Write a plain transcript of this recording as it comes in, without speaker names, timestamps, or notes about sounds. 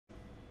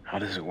How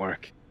does it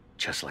work?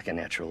 Just like a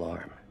natural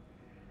arm.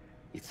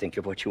 You think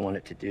of what you want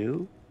it to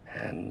do,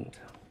 and...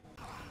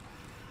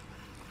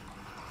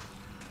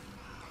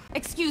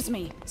 Excuse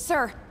me,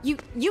 sir. You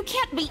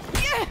can't be...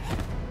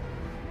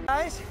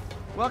 Guys,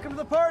 welcome to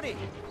the party.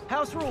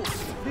 House rules.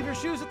 Leave your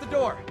shoes at the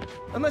door.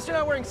 Unless you're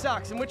not wearing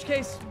socks, in which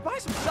case, buy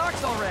some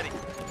socks already.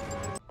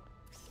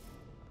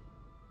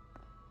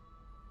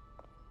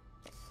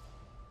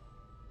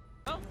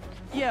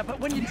 Yeah, but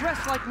when you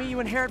dress like me, you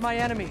inherit my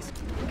enemies.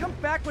 Come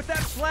back with that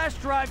flash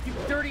drive, you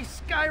dirty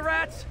sky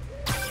rats!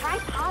 Try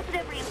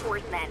positive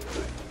reinforcement.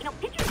 You know,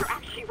 pigeons are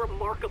actually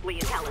remarkably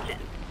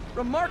intelligent.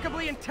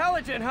 Remarkably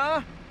intelligent,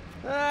 huh?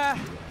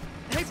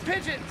 Hey,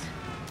 pigeons!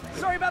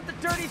 Sorry about the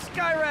dirty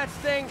sky rats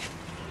thing.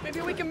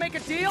 Maybe we can make a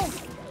deal?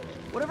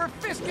 Whatever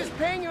Fisk is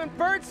paying you in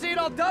birdseed,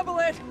 I'll double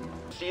it!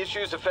 The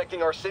issues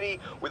affecting our city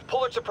with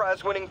Pulitzer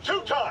Prize winning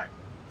two-time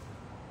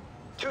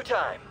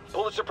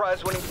Pulitzer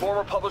Prize winning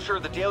former publisher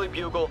of the Daily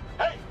Bugle.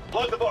 Hey,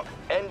 plug the book!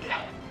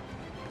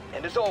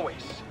 And as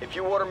always, if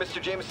you order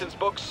Mr. Jameson's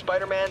book,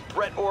 Spider-Man,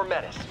 Threat or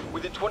Menace,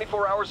 within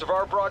 24 hours of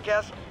our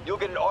broadcast, you'll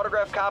get an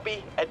autographed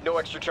copy at no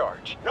extra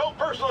charge. No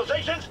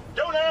personalizations,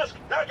 don't ask,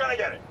 not gonna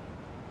get it.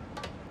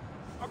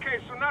 Okay,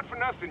 so not for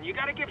nothing. You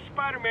gotta give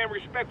Spider-Man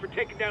respect for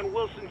taking down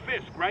Wilson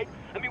Fisk, right?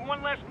 I mean,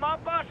 one less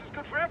mob boss is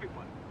good for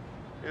everyone.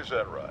 Is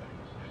that right?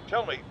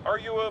 Tell me, are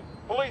you a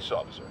police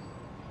officer?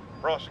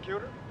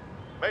 Prosecutor?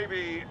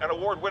 Maybe an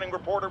award-winning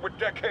reporter with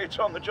decades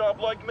on the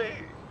job like me?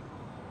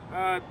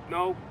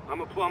 No, I'm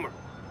a plumber.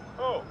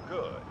 Oh,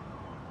 good.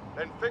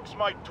 Then fix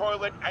my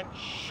toilet and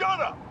shut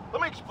up!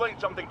 Let me explain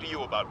something to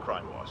you about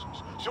crime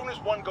bosses. Soon as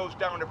one goes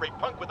down, every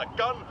punk with a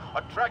gun,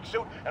 a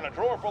tracksuit, and a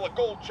drawer full of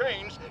gold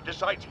chains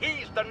decides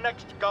he's the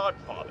next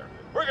godfather.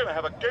 We're gonna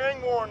have a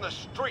gang war in the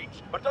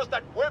streets, but does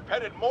that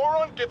whip-headed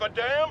moron give a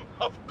damn?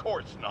 Of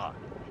course not.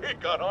 He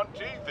got on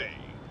TV.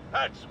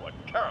 That's what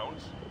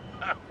counts.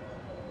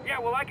 Yeah,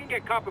 well, I can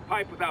get copper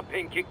pipe without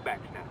paying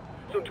kickbacks now.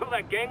 So until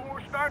that gang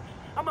war starts,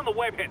 I'm on the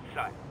webhead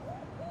side.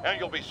 And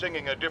you'll be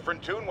singing a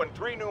different tune when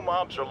 3 new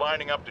mobs are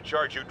lining up to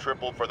charge you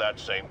triple for that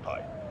same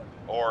pipe.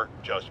 Or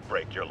just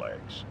break your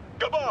legs.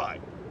 Goodbye!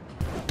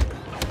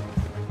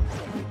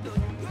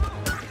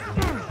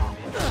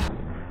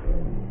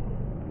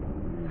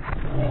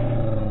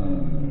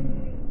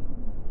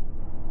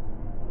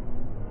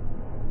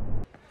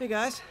 Hey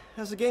guys,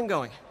 how's the game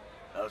going?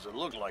 How's it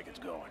look like it's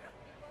going?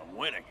 I'm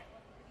winning.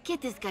 Get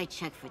this guy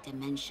checked for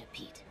dementia,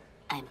 Pete.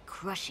 I'm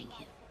crushing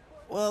him.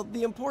 Well,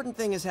 the important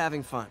thing is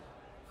having fun.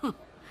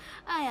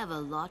 I have a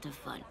lot of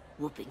fun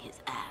whooping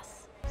his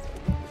ass.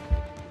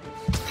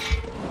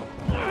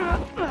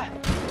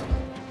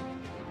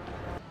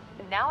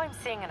 Now I'm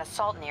seeing an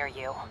assault near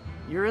you.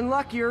 You're in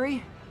luck,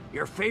 Yuri.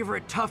 Your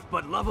favorite tough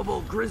but lovable,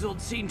 grizzled,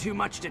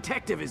 seen-too-much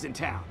detective is in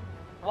town.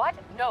 What?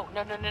 No.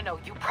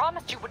 You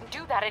promised you wouldn't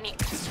do that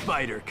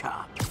Spider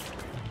Cop.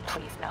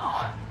 Please,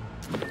 no.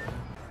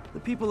 The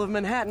people of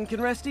Manhattan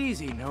can rest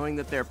easy knowing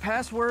that their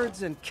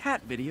passwords and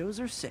cat videos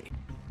are safe.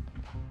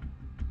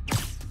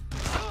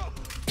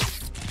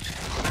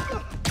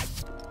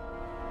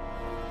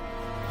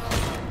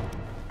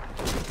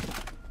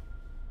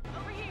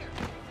 Over here!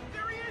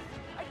 There he is!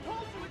 I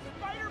told you it's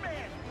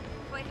Spider-Man!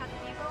 Wait, how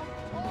can you go?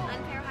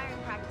 Unfair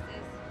hiring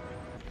practices.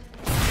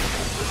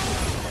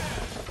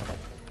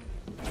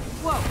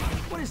 Whoa!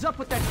 What is up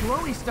with that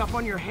glowy stuff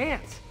on your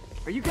hands?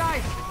 Are you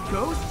guys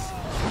ghosts?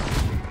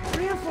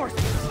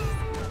 Reinforcements!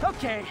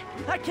 Okay,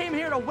 I came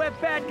here to web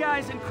bad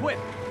guys and quip,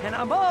 and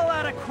I'm all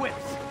out of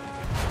quips.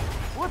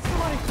 What's the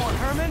money for,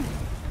 Herman?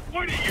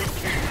 What do you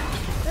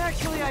care?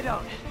 Actually, I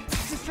don't.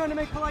 Just trying to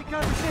make polite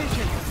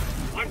conversation.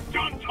 I'm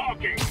done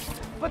talking!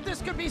 But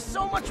this could be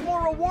so much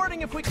more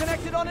rewarding if we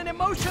connected on an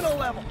emotional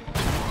level.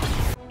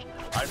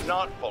 I'm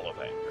not full of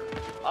anger.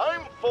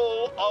 I'm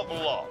full of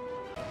love.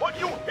 What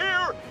you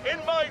hear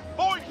in my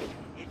voice,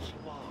 it's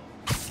love.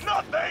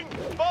 Nothing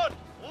but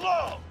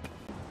love!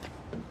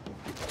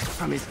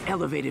 From his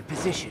elevated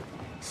position,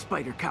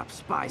 Spider Cop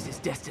spies his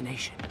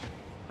destination.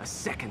 A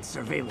second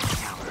surveillance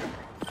tower.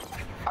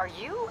 Are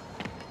you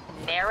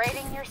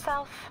narrating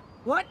yourself?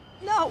 What?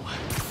 No!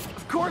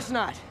 Of course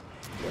not!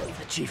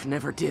 The Chief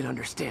never did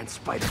understand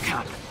Spider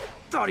Cop.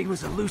 Thought he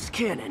was a loose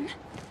cannon.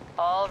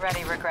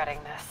 Already regretting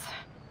this.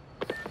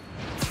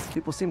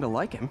 People seem to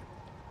like him.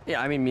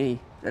 Yeah, I mean me.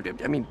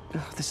 I mean,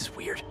 this is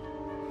weird.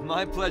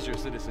 My pleasure,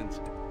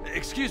 citizens.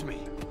 Excuse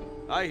me.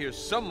 I hear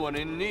someone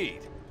in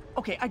need.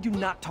 Okay, I do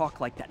not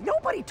talk like that.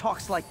 Nobody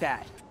talks like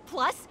that.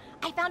 Plus,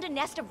 I found a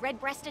nest of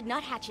red-breasted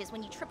nuthatches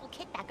when you triple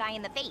kick that guy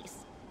in the face.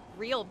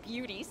 Real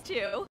beauties, too.